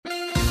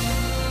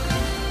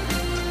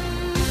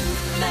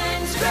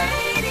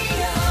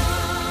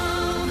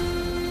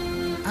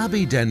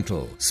Abbey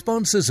Dental,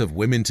 sponsors of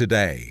Women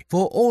Today,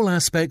 for all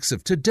aspects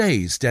of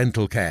today's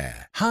dental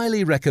care.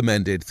 Highly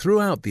recommended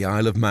throughout the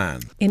Isle of Man.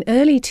 In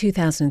early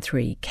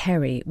 2003,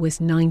 Kerry was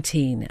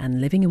 19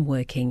 and living and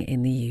working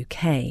in the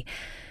UK.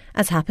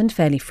 As happened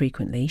fairly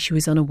frequently, she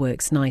was on a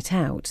works night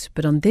out,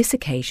 but on this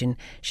occasion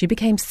she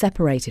became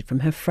separated from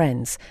her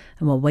friends,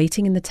 and while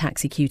waiting in the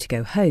taxi queue to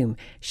go home,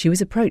 she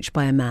was approached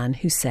by a man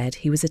who said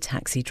he was a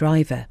taxi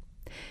driver.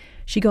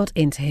 She got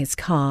into his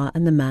car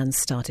and the man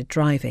started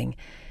driving,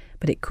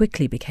 but it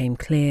quickly became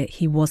clear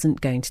he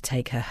wasn't going to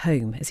take her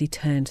home as he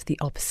turned the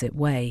opposite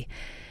way.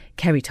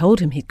 Kerry told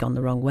him he'd gone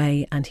the wrong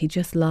way and he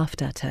just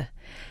laughed at her.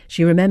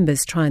 She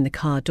remembers trying the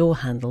car door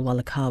handle while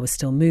the car was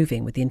still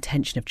moving with the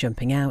intention of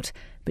jumping out,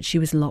 but she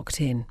was locked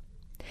in.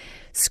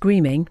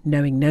 Screaming,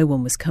 knowing no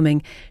one was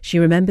coming, she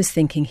remembers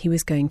thinking he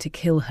was going to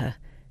kill her.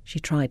 She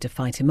tried to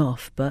fight him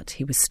off, but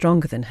he was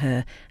stronger than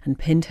her and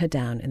pinned her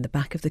down in the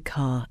back of the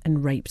car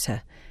and raped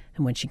her.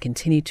 And when she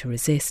continued to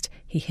resist,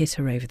 he hit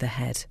her over the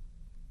head.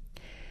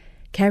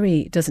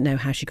 Kerry doesn't know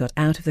how she got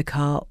out of the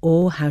car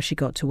or how she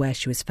got to where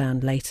she was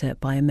found later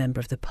by a member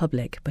of the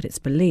public, but it's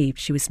believed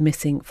she was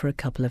missing for a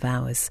couple of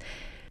hours.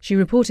 She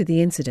reported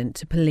the incident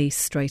to police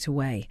straight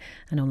away,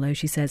 and although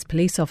she says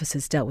police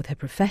officers dealt with her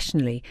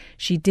professionally,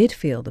 she did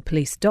feel the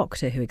police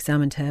doctor who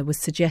examined her was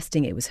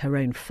suggesting it was her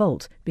own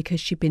fault because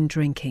she'd been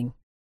drinking.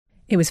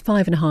 It was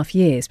 5.5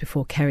 years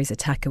before Kerry's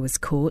attacker was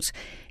caught.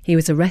 He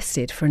was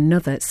arrested for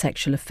another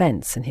sexual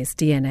offence and his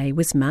DNA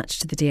was matched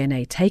to the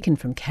DNA taken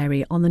from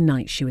Kerry on the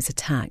night she was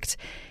attacked.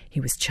 He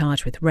was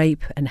charged with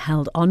rape and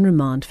held on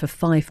remand for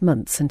 5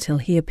 months until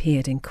he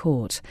appeared in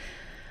court.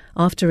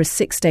 After a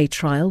 6-day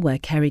trial where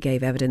Kerry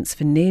gave evidence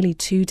for nearly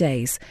 2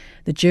 days,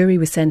 the jury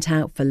was sent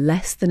out for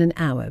less than an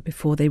hour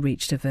before they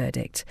reached a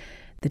verdict.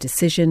 The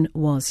decision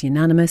was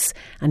unanimous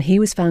and he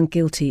was found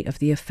guilty of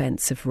the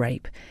offence of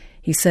rape.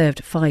 He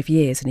served 5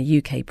 years in a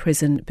UK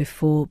prison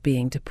before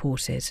being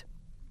deported.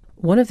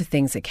 One of the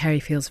things that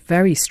Kerry feels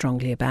very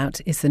strongly about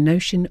is the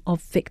notion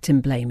of victim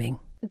blaming.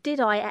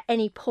 Did I at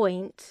any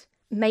point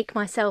make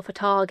myself a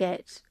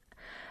target?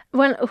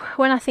 When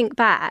I think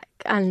back,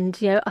 and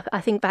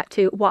I think back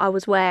to what I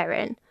was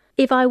wearing,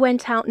 if I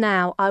went out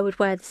now, I would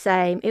wear the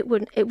same. It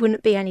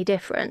wouldn't be any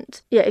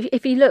different.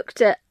 If you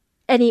looked at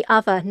any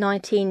other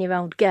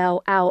 19-year-old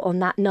girl out on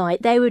that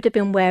night, they would have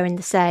been wearing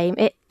the same.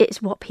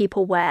 It's what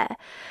people wear.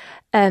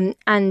 And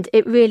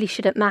it really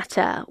shouldn't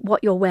matter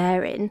what you're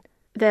wearing.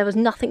 There was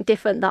nothing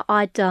different that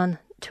I'd done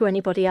to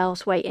anybody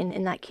else waiting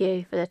in that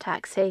queue for the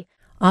taxi.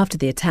 After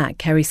the attack,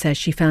 Kerry says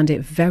she found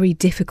it very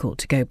difficult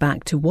to go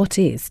back to what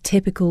is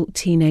typical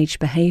teenage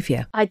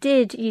behaviour. I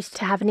used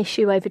to have an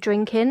issue over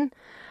drinking.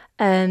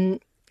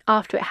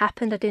 After it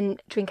happened, I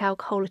didn't drink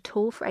alcohol at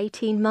all for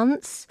 18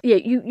 months.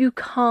 You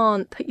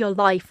can't put your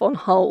life on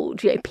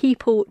hold.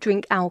 People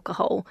drink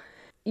alcohol.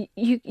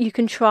 You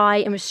can try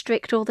and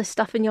restrict all this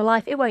stuff in your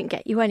life. It won't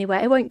get you anywhere.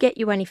 It won't get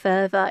you any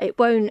further. It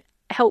won't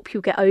help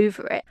you get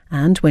over it.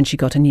 And when she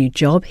got a new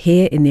job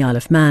here in the Isle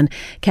of Man,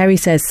 Kerry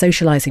says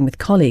socialising with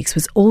colleagues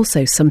was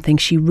also something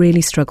she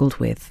really struggled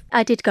with.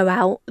 I did go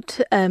out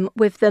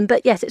with them,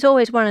 but yes, it's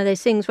always one of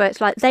those things where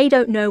it's like they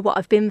don't know what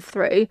I've been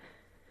through.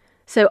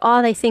 So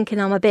are they thinking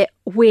I'm a bit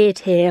weird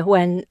here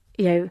when,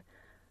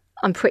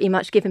 I'm pretty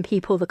much giving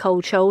people the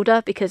cold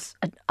shoulder because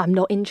I'm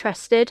not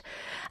interested?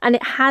 And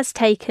it has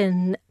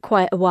taken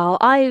quite a while.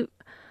 I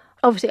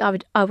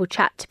will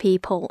chat to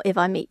people if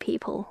I meet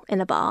people in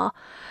a bar.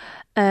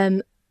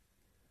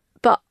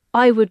 But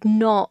I would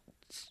not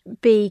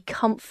be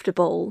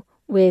comfortable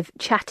with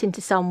chatting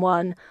to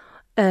someone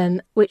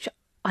which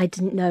I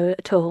didn't know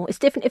at all. It's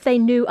different if they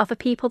knew other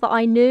people that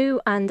I knew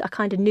and I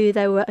kind of knew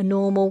they were a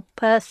normal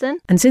person.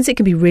 And since it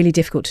can be really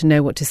difficult to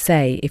know what to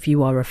say if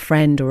you are a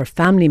friend or a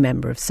family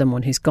member of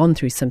someone who's gone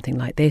through something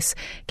like this,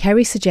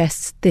 Kerry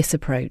suggests this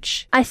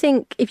approach. I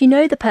think if you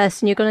know the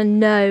person, you're going to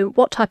know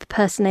what type of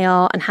person they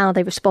are and how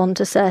they respond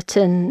to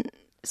certain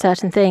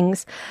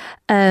things.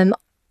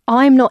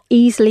 I'm not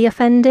easily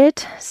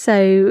offended,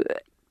 so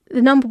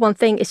the number one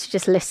thing is to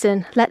just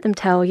listen, let them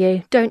tell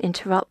you, don't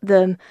interrupt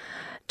them.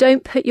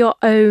 Don't put your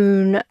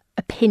own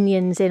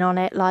opinions in on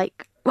it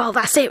like, well,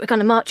 that's it, we're going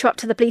to march you up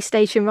to the police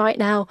station right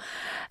now.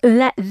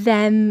 Let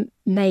them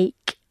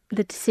make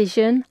the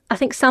decision. I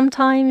think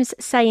sometimes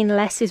saying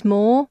less is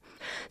more,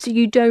 so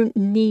you don't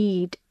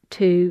need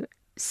to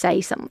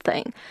say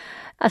something.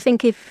 I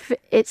think if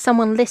it's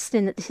someone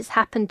listening that this has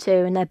happened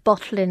to and they're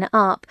bottling it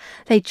up,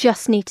 they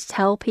just need to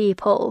tell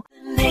people.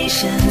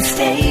 Nation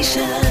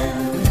Station,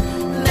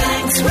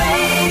 Manx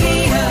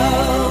Radio.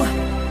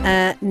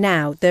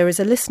 Now, there is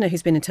a listener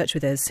who's been in touch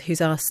with us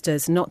who's asked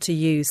us not to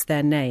use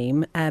their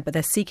name, but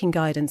they're seeking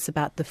guidance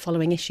about the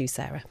following issue,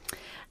 Sarah.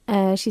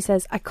 She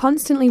says, I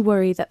constantly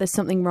worry that there's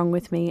something wrong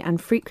with me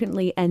and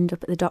frequently end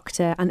up at the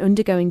doctor and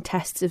undergoing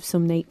tests of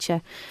some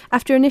nature.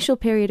 After an initial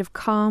period of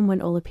calm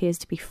when all appears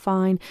to be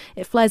fine,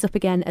 it flares up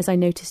again as I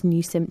notice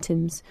new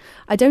symptoms.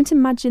 I don't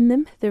imagine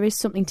them, there is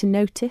something to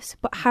notice,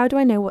 but how do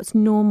I know what's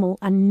normal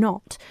and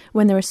not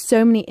when there are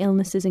so many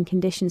illnesses and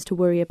conditions to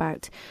worry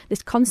about?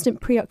 This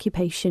constant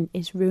preoccupation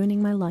is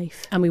ruining my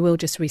life. And we will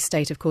just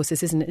restate, of course,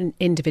 this isn't an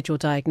individual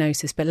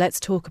diagnosis, but let's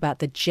talk about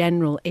the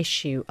general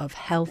issue of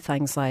health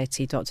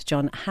anxiety, Dr.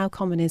 John. How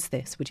common is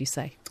this, would you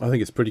say? I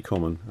think it's pretty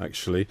common,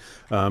 actually,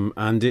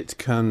 and it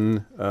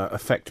can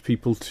affect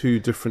people to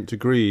different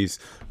degrees.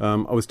 I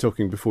was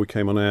talking before we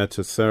came on air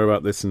to Sarah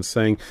about this and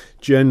saying,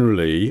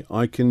 generally,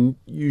 I can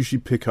usually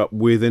pick up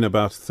within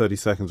about 30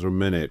 seconds or a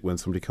minute when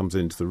somebody comes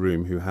into the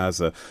room who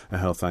has a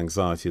health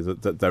anxiety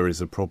that there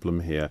is a problem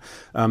here.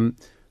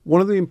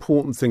 One of the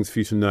important things for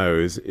you to know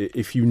is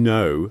if you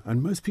know,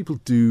 and most people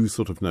do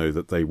sort of know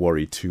that they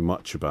worry too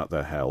much about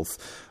their health,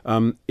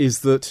 is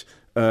that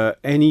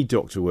any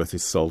doctor worth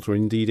his salt, or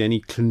indeed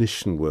any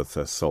clinician worth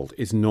their salt,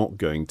 is not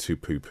going to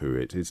poo-poo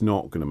it. It's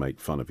not going to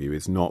make fun of you.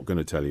 It's not going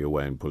to tell you go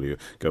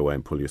away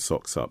and pull your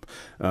socks up.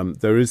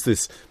 There is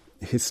this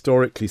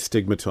historically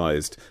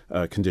stigmatized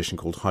condition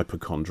called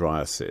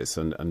hypochondriasis,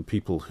 and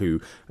people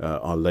who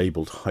are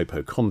labelled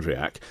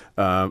hypochondriac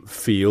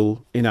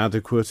feel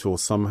inadequate or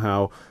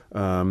somehow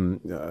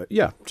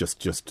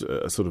just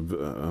sort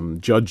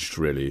of judged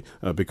really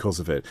because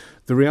of it.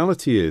 The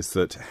reality is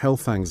that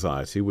health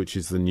anxiety, which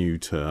is the new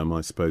term,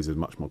 I suppose is a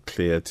much more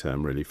clear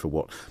term really for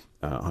what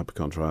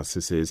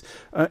hypochondriasis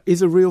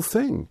is a real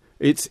thing.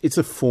 It's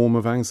a form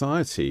of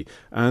anxiety,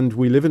 and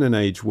we live in an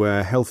age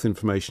where health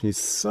information is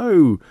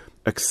so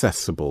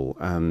accessible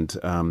and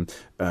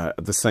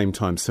at the same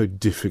time so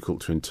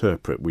difficult to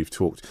interpret. We've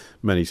talked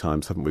many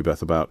times, haven't we,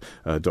 Beth, about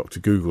Dr.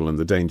 Google and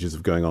the dangers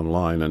of going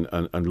online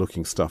and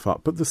looking stuff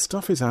up. But the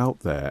stuff is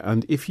out there,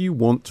 and if you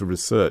want to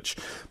research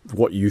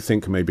what you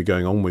think may be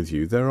going on with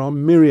you, there are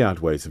myriad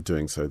ways of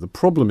doing so. The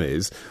problem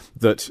is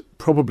that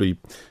probably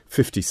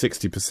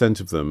 50-60%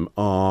 of them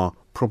are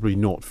probably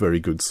not very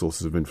good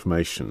sources of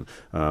information.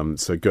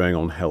 So going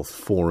on health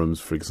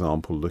forums, for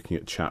example, looking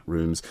at chat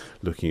rooms,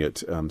 looking at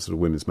sort of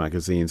women's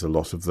magazines, a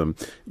lot of them,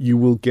 you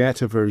will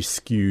get a very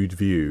skewed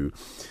view.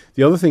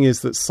 The other thing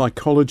is that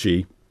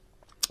psychology,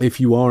 if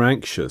you are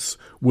anxious,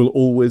 will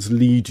always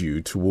lead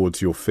you towards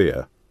your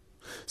fear.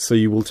 So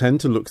you will tend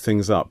to look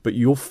things up, but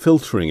you're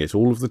filtering it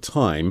all of the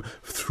time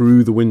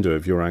through the window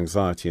of your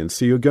anxiety. And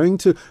so you're going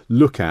to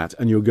look at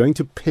and you're going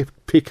to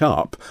pick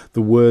up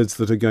the words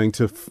that are going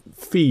to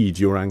feed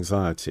your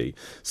anxiety.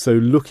 So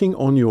looking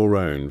on your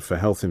own for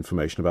health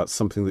information about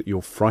something that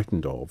you're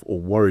frightened of or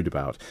worried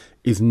about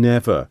is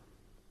never,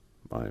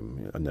 I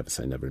never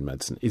say never in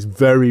medicine, is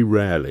very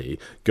rarely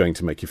going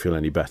to make you feel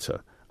any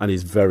better, and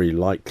is very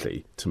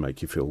likely to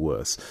make you feel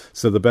worse.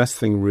 So the best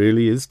thing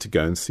really is to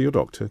go and see your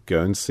doctor,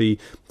 go and see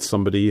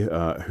somebody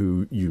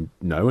who you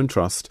know and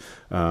trust,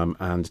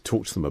 and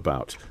talk to them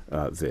about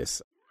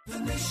this. The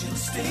Nation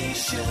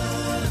Station,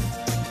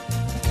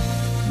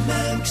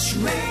 Manx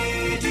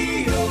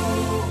Radio.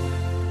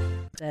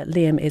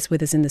 Liam is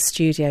with us in the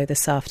studio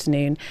this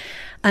afternoon,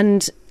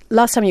 and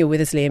last time you were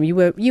with us, Liam,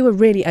 you were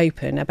really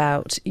open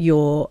about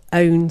your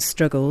own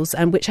struggles,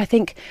 and which I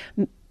think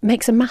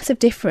makes a massive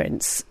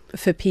difference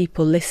for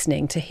people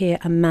listening to hear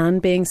a man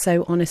being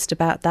so honest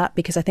about that,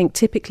 because I think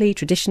typically,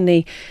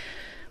 traditionally,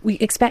 we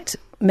expect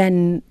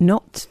men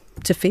not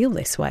to feel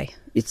this way.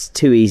 It's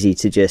too easy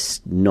to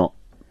just not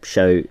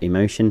show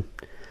emotion,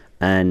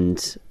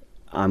 and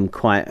I'm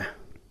quite,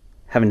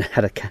 having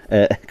had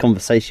a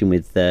conversation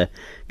with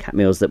Kat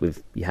Mills that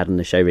you had on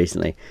the show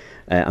recently,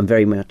 I'm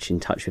very much in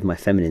touch with my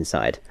feminine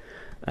side,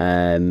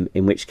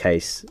 in which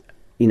case,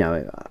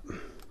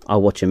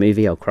 I'll watch a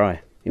movie, I'll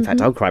cry. In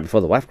fact, I'll cry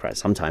before the wife cries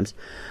sometimes.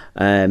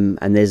 And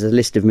there's a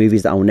list of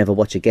movies that I will never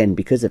watch again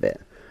because of it.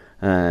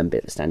 Bit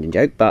of a standing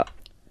joke. But,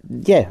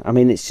 yeah, I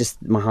mean, it's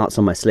just my heart's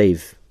on my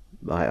sleeve.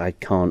 I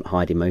can't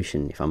hide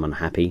emotion. If I'm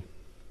unhappy,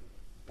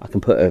 I can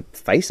put a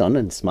face on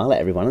and smile at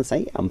everyone and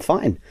say, yeah, I'm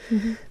fine.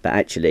 But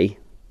actually,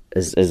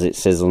 as it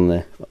says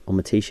on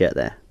my T-shirt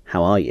there,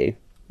 how are you?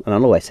 And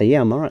I'll always say,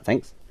 yeah, I'm all right,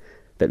 thanks.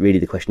 But really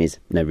the question is,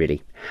 no,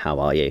 really, how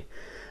are you?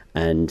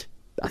 And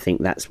I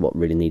think that's what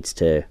really needs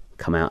to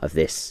come out of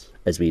this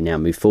as we now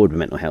move forward with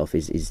mental health,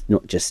 is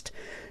not just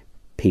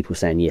people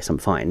saying, yes, I'm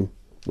fine,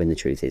 when the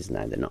truth is,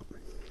 no, they're not.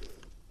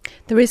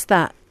 There is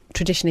that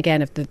tradition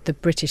again of the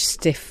British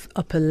stiff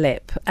upper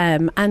lip,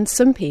 and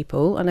some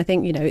people, and I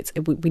think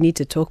we need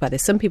to talk about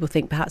this, some people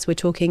think perhaps we're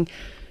talking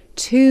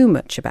too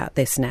much about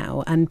this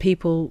now, and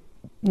people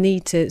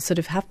need to sort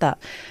of have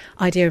that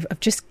idea of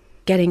just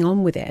getting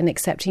on with it and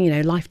accepting,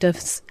 life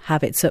does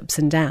have its ups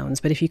and downs,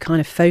 but if you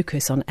kind of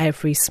focus on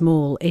every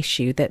small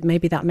issue, that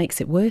maybe that makes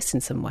it worse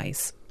in some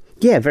ways.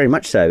 Yeah, very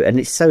much so. And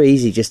it's so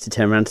easy just to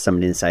turn around to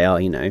somebody and say,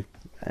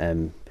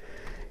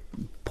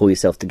 pull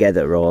yourself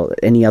together, or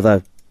any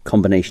other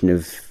combination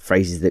of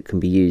phrases that can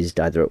be used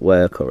either at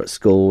work or at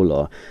school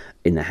or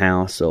in the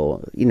house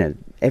or,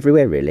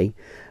 everywhere really.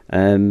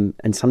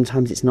 And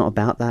sometimes it's not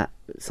about that.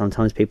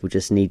 Sometimes people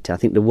just need to. I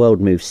think the world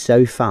moves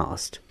so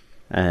fast,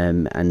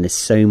 and there's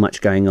so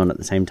much going on at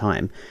the same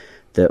time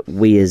that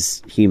we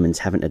as humans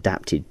haven't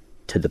adapted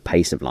to the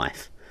pace of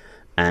life.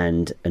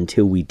 And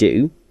until we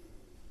do,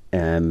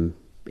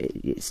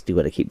 it's still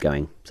got to keep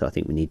going. So I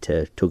think we need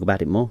to talk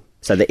about it more,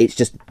 so that it's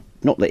just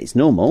not that it's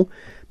normal,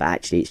 but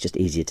actually it's just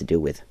easier to deal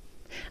with.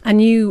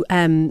 And you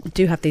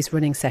do have these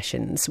running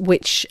sessions,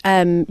 which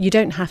you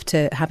don't have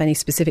to have any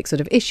specific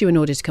sort of issue in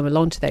order to come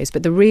along to those.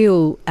 But the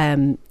real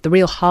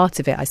heart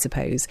of it, I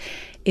suppose,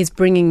 is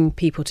bringing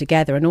people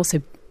together and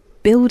also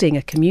building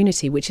a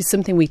community, which is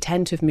something we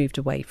tend to have moved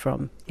away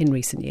from in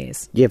recent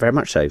years. Yeah, very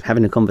much so.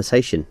 Having a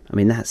conversation. I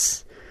mean,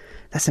 that's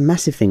a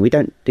massive thing. We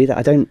don't do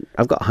that.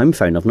 I've got a home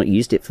phone. I've not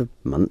used it for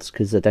months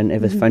because I don't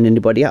ever phone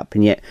anybody up.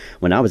 And yet,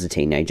 when I was a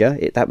teenager,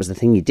 that was the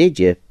thing you did.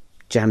 You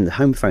jammed the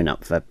home phone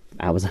up for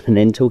hours on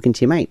end talking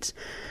to your mates.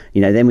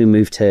 Then we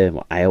moved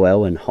to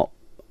AOL and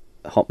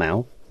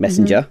Hotmail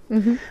Messenger,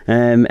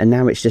 and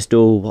now it's just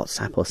all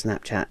WhatsApp or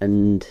Snapchat.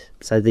 And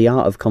so the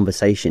art of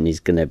conversation is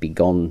going to be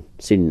gone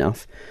soon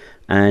enough.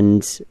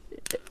 And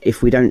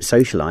if we don't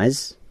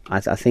socialise, I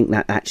think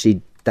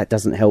that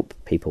doesn't help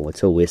people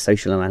at all. We're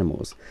social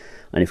animals.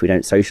 And if we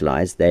don't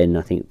socialise, then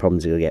I think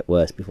problems are going to get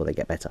worse before they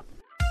get better.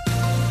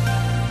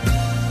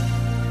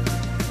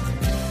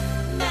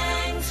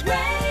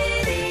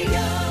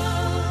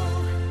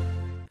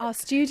 Our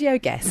studio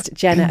guest,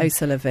 Jenna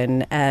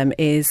O'Sullivan,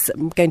 is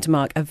going to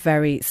mark a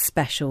very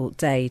special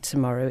day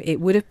tomorrow. It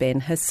would have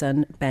been her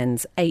son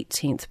Ben's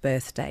 18th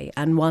birthday.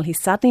 And while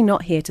he's sadly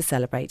not here to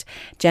celebrate,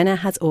 Jenna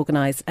has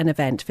organised an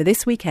event for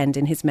this weekend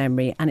in his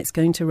memory, and it's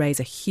going to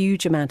raise a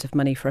huge amount of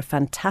money for a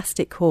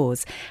fantastic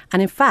cause.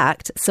 And in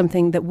fact,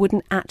 something that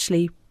wouldn't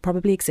actually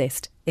probably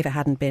exist if it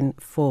hadn't been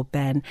for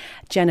Ben.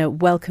 Jenna,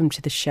 welcome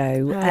to the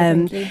show.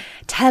 Thank you.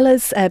 Tell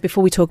us,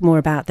 before we talk more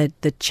about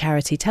the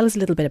charity, tell us a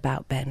little bit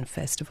about Ben,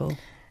 first of all.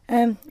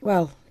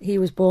 Well, he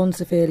was born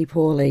severely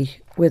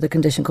poorly with a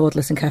condition called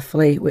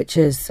lissencephaly, which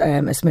is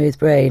a smooth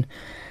brain.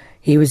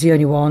 He was the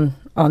only one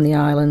on the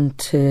island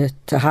to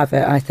have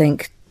it. I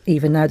think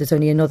even now there's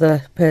only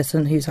another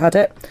person who's had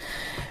it.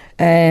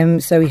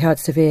 So he had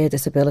severe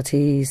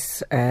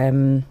disabilities,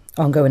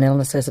 ongoing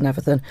illnesses and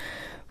everything.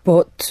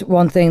 But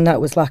one thing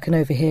that was lacking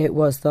over here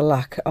was the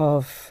lack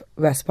of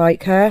respite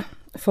care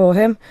for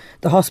him.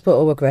 The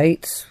hospital were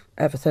great,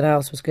 everything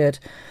else was good,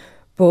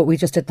 but we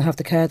just didn't have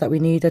the care that we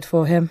needed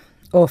for him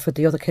or for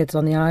the other kids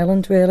on the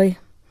island, really.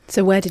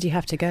 So where did you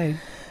have to go?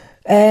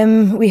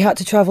 We had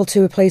to travel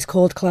to a place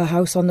called Clare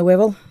House on the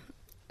Wirral.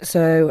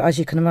 So as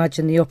you can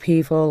imagine, the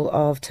upheaval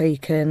of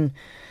taking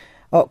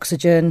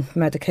oxygen,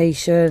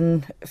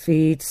 medication,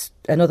 feeds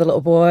another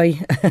little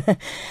boy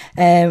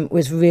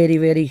was really,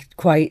 really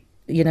quite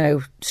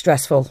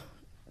stressful,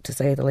 to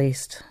say the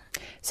least.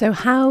 So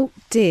how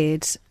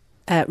did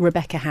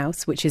Rebecca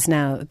House, which is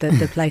now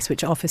the place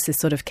which offers this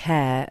sort of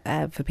care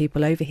for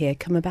people over here,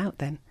 come about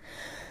then?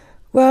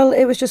 Well,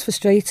 it was just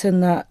frustrating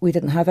that we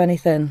didn't have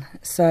anything.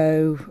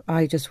 So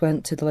I just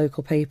went to the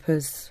local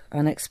papers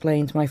and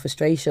explained my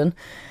frustration,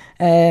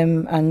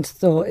 and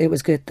thought it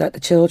was good that the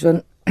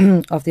children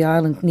of the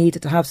island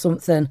needed to have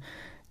something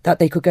that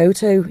they could go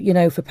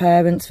to, for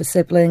parents, for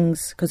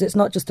siblings, because it's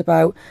not just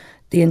about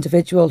the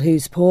individual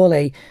who's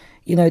poorly.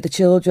 The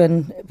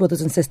children, brothers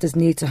and sisters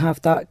need to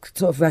have that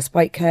sort of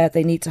respite care.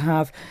 They need to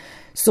have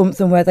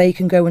something where they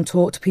can go and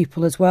talk to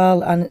people as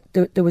well. And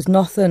there was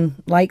nothing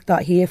like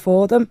that here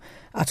for them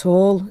at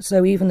all.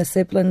 So even the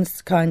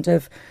siblings kind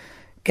of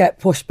get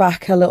pushed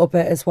back a little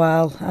bit as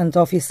well. And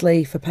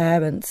obviously for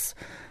parents,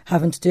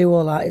 having to do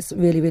all that is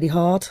really, really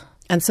hard.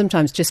 And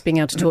sometimes just being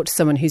able to talk to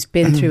someone who's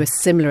been through a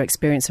similar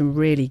experience and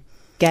really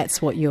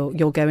gets what you're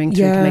going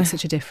through can make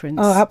such a difference.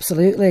 Oh,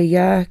 absolutely,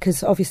 yeah.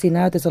 Because obviously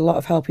now there's a lot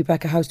of help.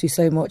 Rebecca House do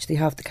so much. They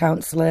have the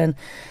counselling,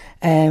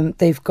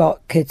 they've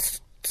got kids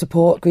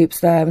support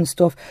groups there and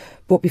stuff.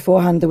 But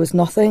beforehand there was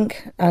nothing,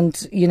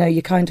 and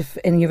you're kind of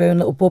in your own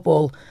little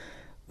bubble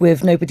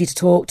with nobody to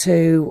talk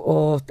to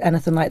or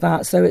anything like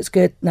that. So it's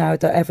good now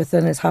that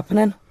everything is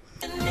happening.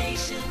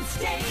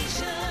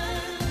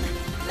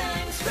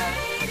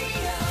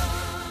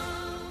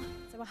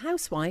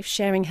 Housewife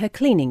sharing her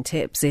cleaning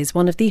tips is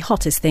one of the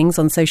hottest things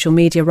on social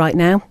media right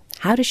now.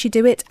 How does she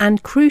do it?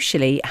 And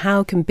crucially,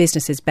 how can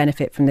businesses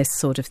benefit from this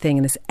sort of thing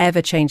in this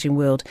ever-changing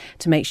world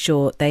to make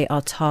sure they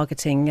are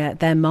targeting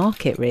their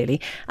market,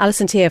 really?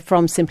 Alison Tier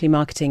from Simply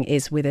Marketing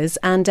is with us.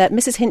 And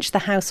Mrs. Hinch, the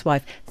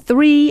housewife,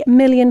 3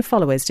 million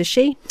followers, does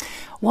she?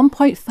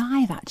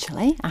 1.5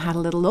 actually. I had a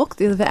little look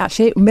the other bit,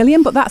 actually,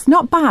 million, but that's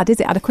not bad,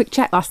 is it? I had a quick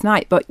check last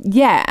night, but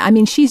yeah, I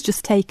mean, she's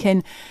just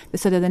taken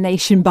the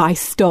nation by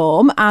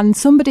storm. And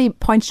somebody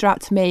pointed her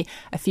out to me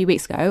a few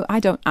weeks ago.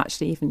 I don't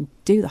actually even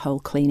do the whole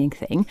cleaning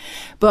thing,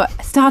 but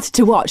I started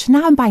to watch.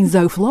 Now I'm buying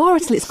Zoflora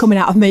till it's coming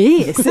out of my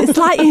ears.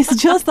 It's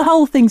just the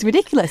whole thing's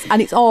ridiculous,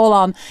 and it's all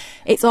on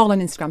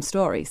Instagram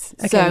stories.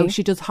 Okay.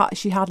 So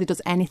she hardly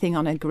does anything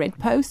on a grid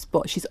post,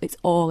 but it's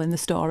all in the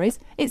stories.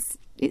 It's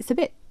a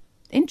bit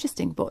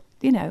interesting, but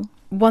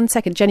 1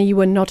 second, Jenny, you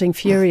were nodding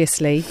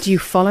furiously. Do you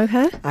follow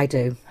her? I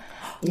do.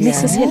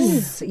 Mrs.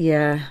 Hinton?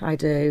 Yeah, I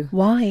do.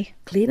 Why?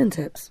 Cleaning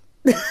tips.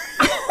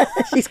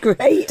 She's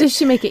great. Does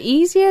she make it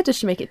easier? Does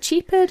she make it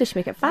cheaper? Does she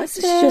make it It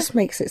faster? just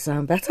makes it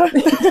sound better.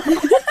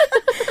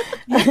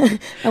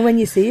 And when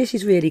you see her,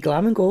 she's really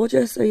glam and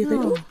gorgeous. So you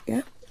think, oh,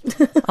 yeah.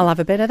 I'll have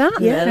a bit of that.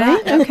 Yeah.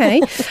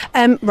 Okay.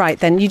 Right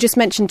then, you just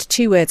mentioned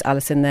two words,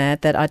 Alison, there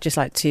that I'd just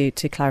like to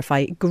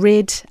clarify: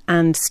 grid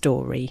and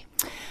story.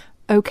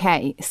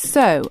 Okay,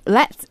 so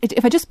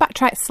if I just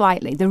backtrack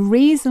slightly, the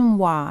reason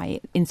why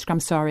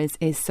Instagram Stories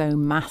is so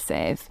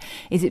massive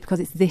is it because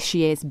it's this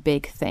year's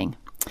big thing.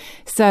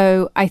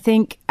 So I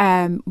think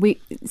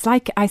it's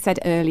like I said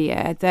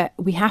earlier, that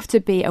we have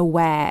to be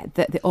aware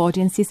that the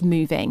audience is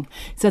moving.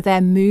 So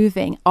they're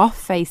moving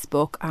off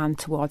Facebook and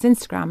towards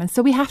Instagram. And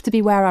so we have to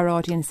be where our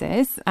audience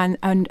is.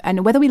 And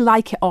whether we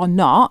like it or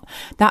not,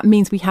 that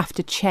means we have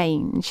to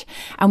change.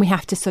 And we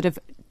have to sort of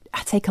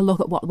take a look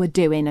at what we're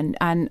doing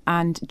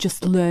and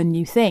just learn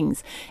new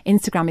things.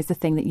 Instagram is the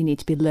thing that you need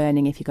to be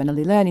learning if you're going to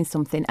be learning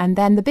something. And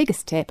then the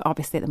biggest tip,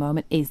 obviously, at the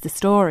moment is the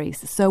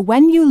stories. So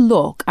when you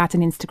look at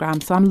an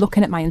Instagram, so I'm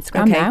looking at my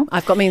Instagram now.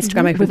 I've got my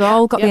Instagram open. We've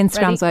all got the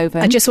Instagrams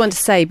open. I just want to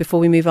say before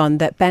we move on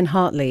that Ben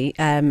Hartley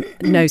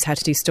knows how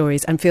to do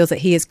stories and feels that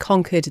he has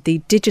conquered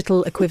the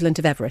digital equivalent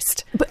of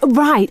Everest.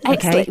 Right,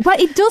 excellent. Okay. Well,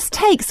 it does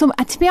take some,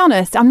 to be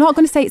honest, I'm not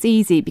going to say it's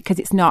easy because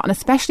it's not. And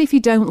especially if you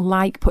don't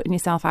like putting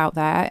yourself out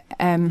there,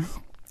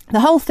 the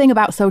whole thing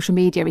about social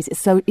media is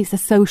it's a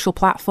social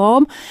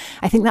platform.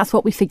 I think that's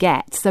what we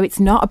forget. So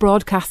it's not a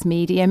broadcast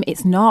medium.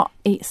 It's not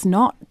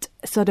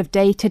sort of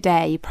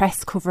day-to-day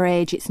press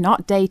coverage. It's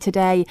not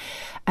day-to-day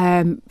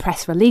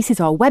press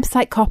releases or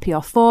website copy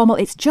or formal.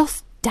 It's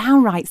just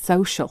downright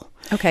social.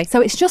 Okay.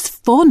 So it's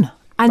just fun.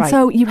 And Right.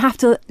 so you have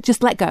to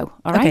just let go,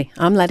 all right? Okay,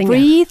 I'm letting go.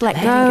 Breathe,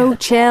 let go,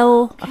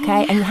 chill,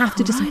 okay? And you have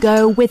to just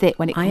go with it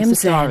when it comes to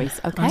stories,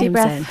 okay? I am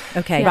zen.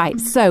 Okay. Right,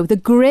 so the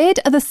grid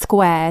are the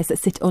squares that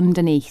sit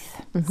underneath.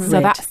 So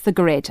Grid. that's the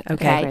grid,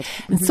 okay? Grid.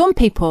 And some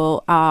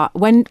people are,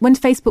 when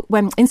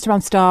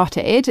Instagram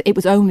started, it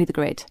was only the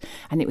grid.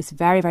 And it was a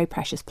very, very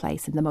precious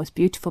place and the most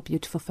beautiful,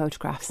 beautiful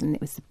photographs, and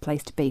it was the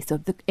place to be. So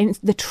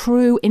the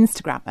true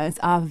Instagrammers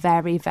are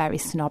very, very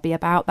snobby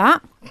about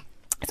that.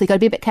 So you've got to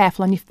be a bit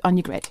careful on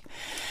your grid.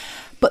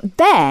 But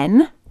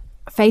then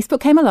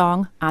Facebook came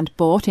along and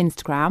bought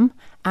Instagram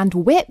and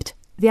whipped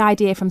the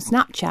idea from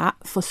Snapchat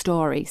for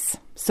stories.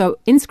 So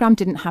Instagram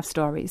didn't have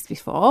stories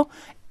before.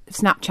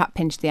 Snapchat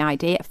pinched the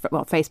idea,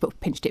 Facebook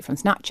pinched it from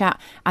Snapchat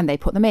and they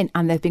put them in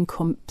and they've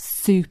become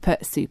super,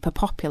 super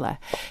popular.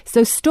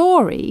 So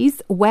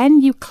stories, when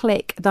you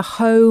click the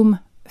home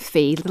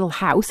feed, little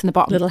house in the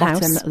bottom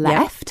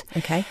left, Yeah.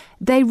 Okay.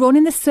 they run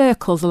in the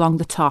circles along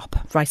the top.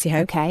 Righty-ho.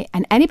 Okay.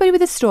 And anybody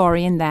with a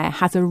story in there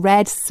has a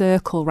red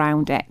circle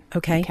round it.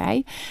 Okay.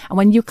 Okay. And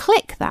when you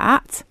click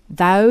that,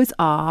 those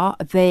are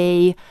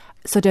the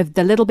sort of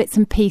the little bits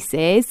and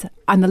pieces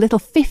and the little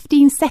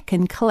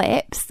 15-second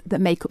clips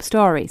that make up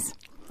stories.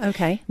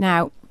 Okay.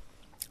 Now,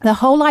 the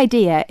whole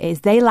idea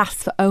is they last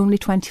for only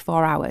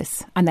 24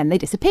 hours and then they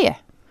disappear.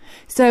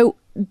 So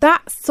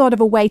that's sort of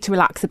a way to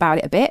relax about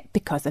it a bit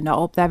because they're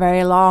not up there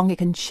very long. You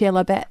can chill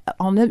a bit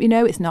on them. You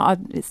know, it's not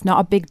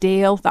a big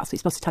deal. That's what you're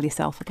supposed to tell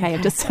yourself. Okay,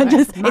 it's a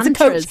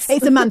coach.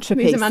 It's a mantra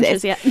piece. These are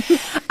mantras, yeah.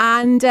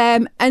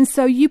 And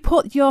so you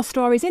put your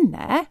stories in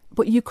there,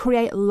 but you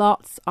create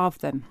lots of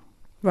them.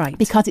 Right.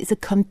 Because it's a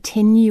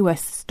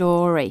continuous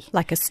story.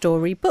 Like a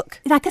storybook.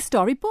 Like a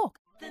storybook.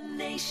 The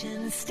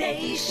Nation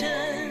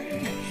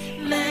Station,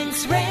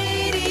 Manx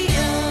Radio.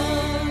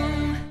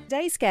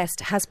 Today's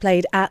guest has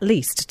played at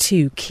least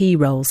two key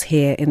roles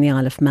here in the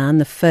Isle of Man.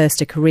 The first,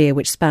 a career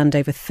which spanned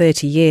over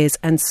 30 years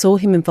and saw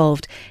him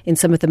involved in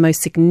some of the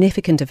most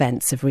significant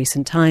events of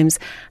recent times,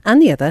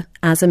 and the other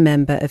as a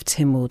member of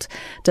Tynwald.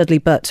 Dudley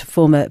Butt,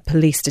 former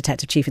Police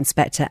Detective Chief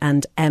Inspector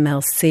and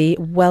MLC,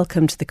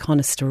 welcome to the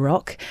Conister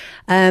Rock.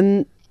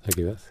 Thank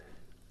you, Beth.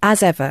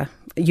 As ever,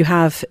 you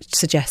have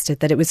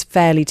suggested that it was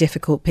fairly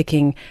difficult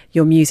picking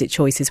your music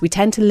choices. We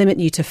tend to limit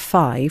you to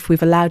 5.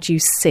 We've allowed you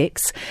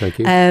 6. Thank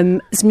you.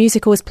 Has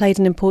music always played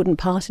an important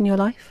part in your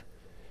life?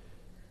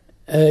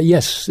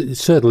 Yes,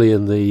 certainly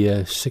in the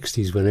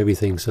 60s when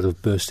everything sort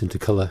of burst into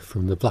colour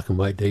from the black and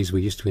white days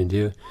we used to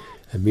endure.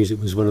 And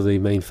music was one of the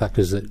main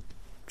factors that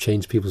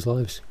changed people's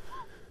lives.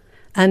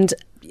 And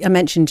I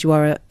mentioned you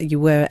were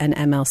an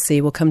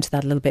MLC. We'll come to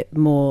that a little bit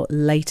more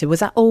later. Was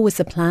that always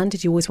the plan?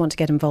 Did you always want to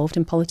get involved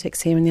in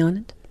politics here in the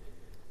island?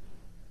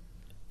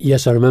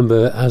 Yes, I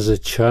remember as a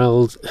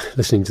child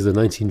listening to the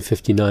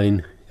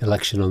 1959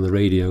 election on the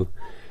radio,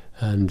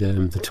 and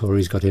the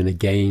Tories got in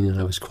again, and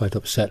I was quite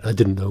upset. I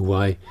didn't know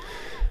why.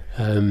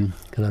 And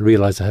I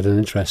realised I had an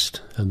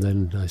interest, and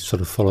then I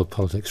sort of followed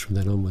politics from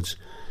then onwards.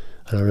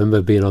 And I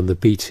remember being on the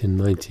beat in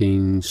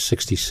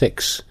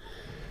 1966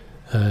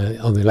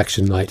 on the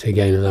election night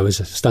again, and I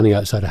was standing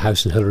outside a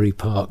house in Hillary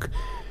Park,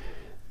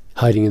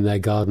 hiding in their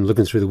garden,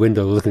 looking through the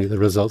window, looking at the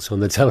results on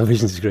the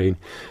television screen.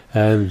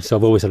 So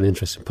I've always had an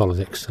interest in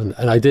politics, and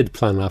I did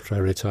plan after I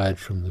retired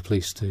from the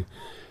police to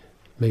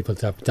maybe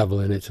dabble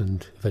in it,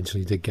 and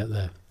eventually did get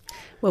there.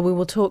 Well, we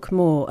will talk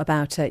more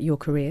about your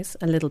careers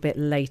a little bit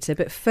later.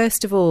 But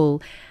first of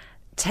all,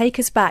 take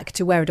us back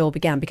to where it all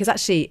began, because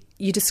actually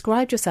you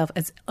described yourself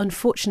as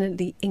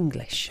unfortunately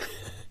English.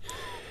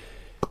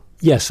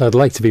 Yes, I'd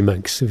like to be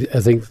Manx.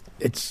 I think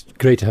it's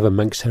great to have a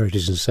Manx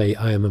heritage and say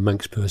I am a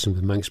Manx person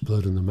with Manx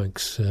blood and the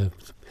Manx,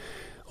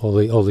 all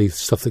the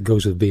stuff that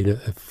goes with being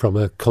from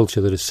a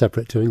culture that is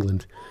separate to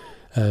England.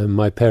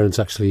 My parents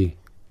actually,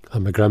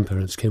 and my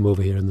grandparents, came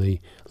over here in the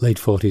late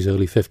 40s,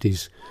 early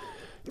 50s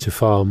to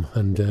farm,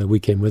 and we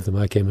came with them.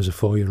 I came as a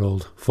 4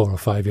 or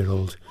 5 year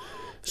old.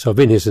 So I've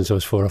been here since I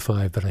was 4 or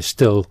 5, but I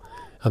still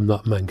am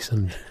not Manx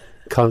and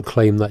can't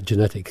claim that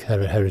genetic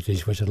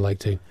heritage, which I'd like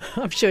to.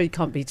 I'm sure you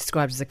can't be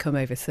described as a come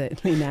over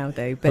certainly now,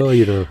 though. But,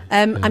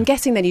 I'm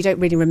guessing then you don't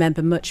really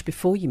remember much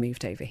before you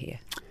moved over here.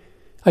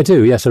 I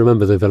do, yes. I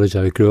remember the village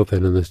I grew up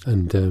in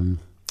and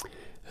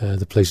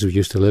the places we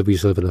used to live. We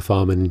used to live in a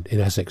farm in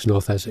Essex,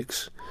 North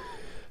Essex,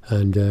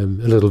 and a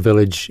little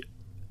village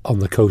on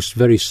the coast,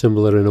 very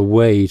similar in a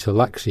way to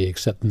Laxey,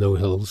 except no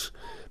hills,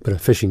 but a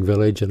fishing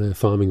village and a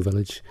farming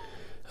village.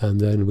 And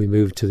then we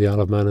moved to the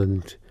Isle of Man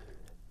and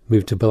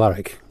moved to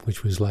Billericay,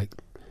 which was like,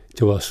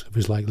 to us, it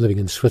was like living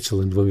in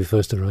Switzerland when we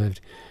first arrived,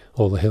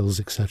 all the hills,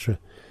 etc.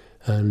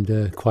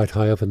 And quite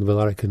high up in the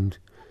Billericay, and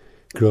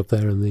grew up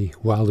there in the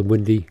wild and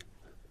windy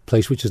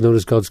place, which is known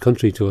as God's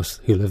country to us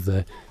who live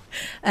there.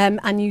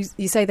 And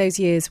you say those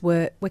years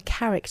were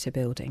character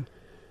building?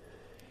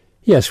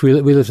 Yes, we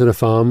lived on a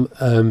farm.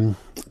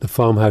 The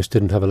farmhouse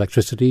didn't have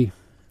electricity,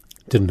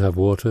 didn't have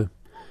water.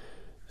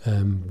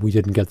 We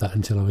didn't get that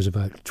until I was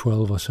about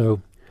 12 or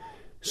so.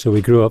 So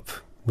we grew up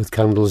with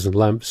candles and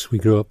lamps. We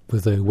grew up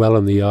with a well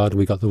in the yard.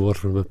 We got the water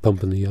from a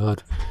pump in the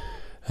yard.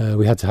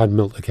 We had to hand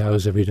milk the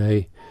cows every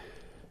day.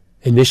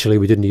 Initially,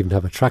 we didn't even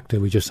have a tractor.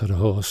 We just had a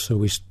horse.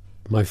 So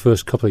my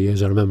first couple of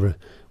years, I remember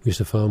we used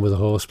to farm with a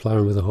horse,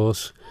 ploughing with a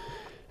horse,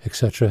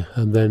 etc.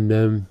 And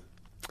then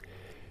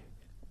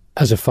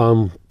as a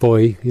farm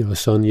boy,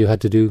 son, you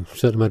had to do a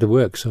certain amount of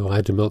work. So I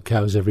had to milk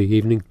cows every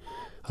evening,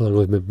 along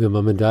with my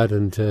mum and dad,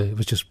 and it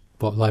was just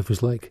what life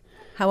was like.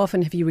 How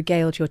often have you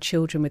regaled your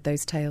children with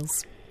those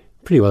tales?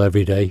 Pretty well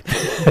every day.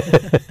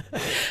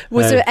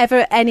 Was there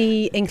ever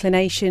any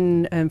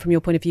inclination, from your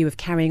point of view, of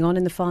carrying on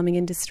in the farming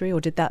industry, or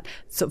did that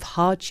sort of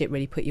hardship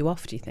really put you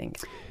off, do you think?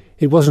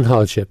 It wasn't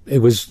hardship. There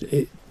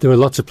were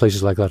lots of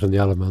places like that in the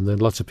Isle of Man. Then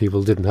lots of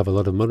people didn't have a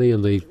lot of money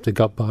and they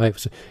got by.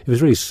 It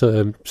was really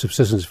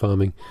subsistence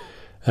farming.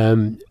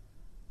 When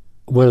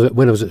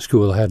I was at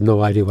school, I had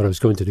no idea what I was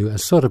going to do. I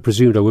sort of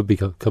presumed I would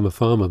become a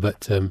farmer,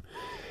 but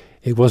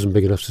it wasn't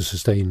big enough to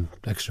sustain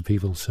extra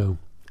people, so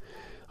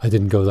I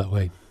didn't go that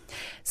way.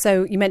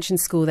 So you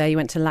mentioned school there. You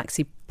went to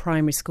Laxey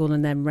Primary School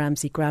and then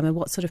Ramsey Grammar.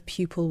 What sort of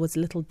pupil was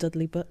little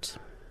Dudley Butt?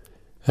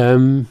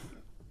 I'm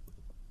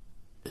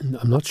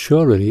not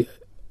sure, really.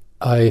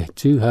 I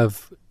do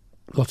have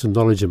lots of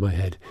knowledge in my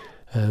head.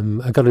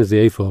 I got into the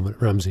A form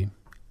at Ramsey,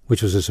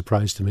 which was a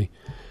surprise to me,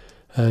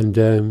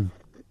 and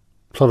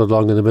plodded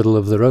along in the middle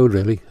of the road,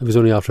 really. It was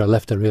only after I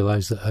left I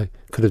realised that I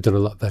could have done a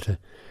lot better.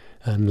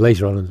 And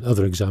later on in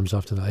other exams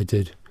after that I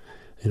did.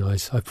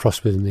 I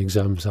prospered in the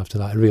exams after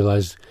that. I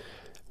realised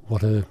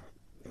what an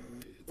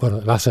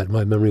asset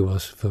my memory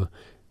was for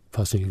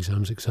passing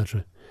exams,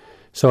 etc.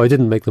 So I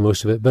didn't make the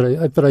most of it,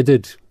 but I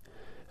did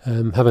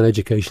have an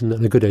education,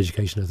 and a good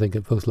education, I think,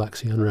 at both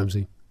Laxey and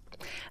Ramsey.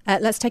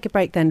 Let's take a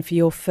break then for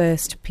your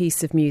first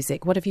piece of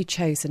music. What have you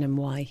chosen and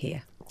why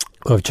here?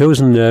 Well, I've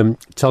chosen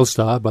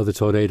Telstar by the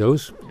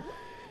Tornadoes,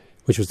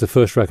 which was the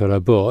first record I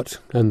bought,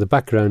 and the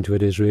background to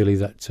it is really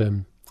that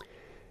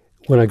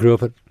when I grew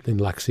up in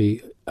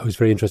Laxey, I was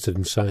very interested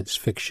in science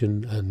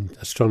fiction and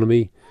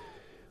astronomy.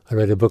 I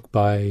read a book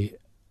by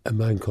a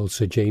man called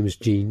Sir James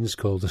Jeans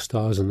called The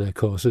Stars and Their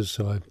Courses,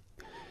 so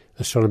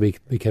astronomy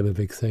became a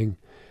big thing.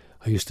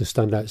 I used to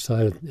stand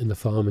outside in the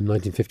farm in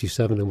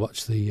 1957 and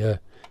watch the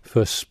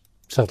first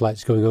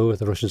satellites going over,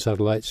 the Russian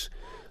satellites,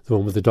 the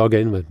one with the dog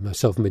in.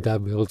 Myself and my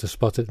dad were able to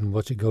spot it and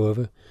watch it go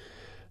over.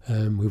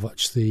 We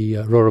watched the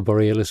Aurora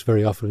Borealis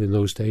very often in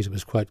those days. It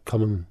was quite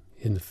common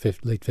in the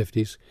late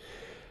 50s.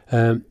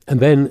 And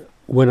then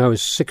when I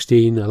was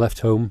 16, I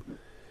left home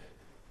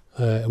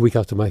a week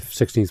after my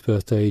 16th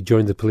birthday,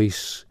 joined the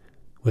police,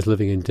 was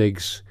living in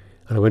Diggs,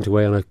 and I went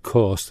away on a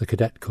course, the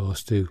cadet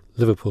course, to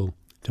Liverpool,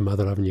 to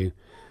Mather Avenue.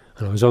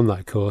 And I was on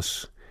that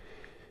course,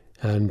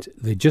 and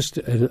they just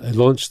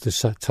launched the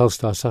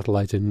Telstar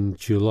satellite in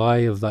July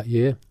of that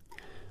year.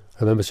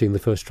 I remember seeing the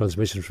first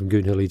transmission from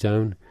Goonhilly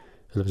Down,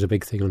 and it was a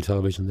big thing on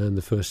television then,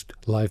 the first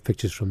live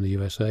pictures from the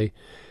USA.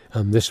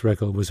 And this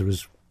record was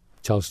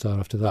Telstar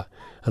after that.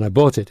 And I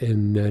bought it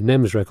in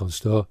Nems record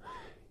store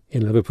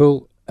in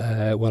Liverpool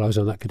while I was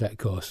on that cadet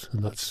course.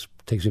 And that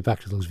takes me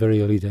back to those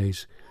very early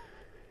days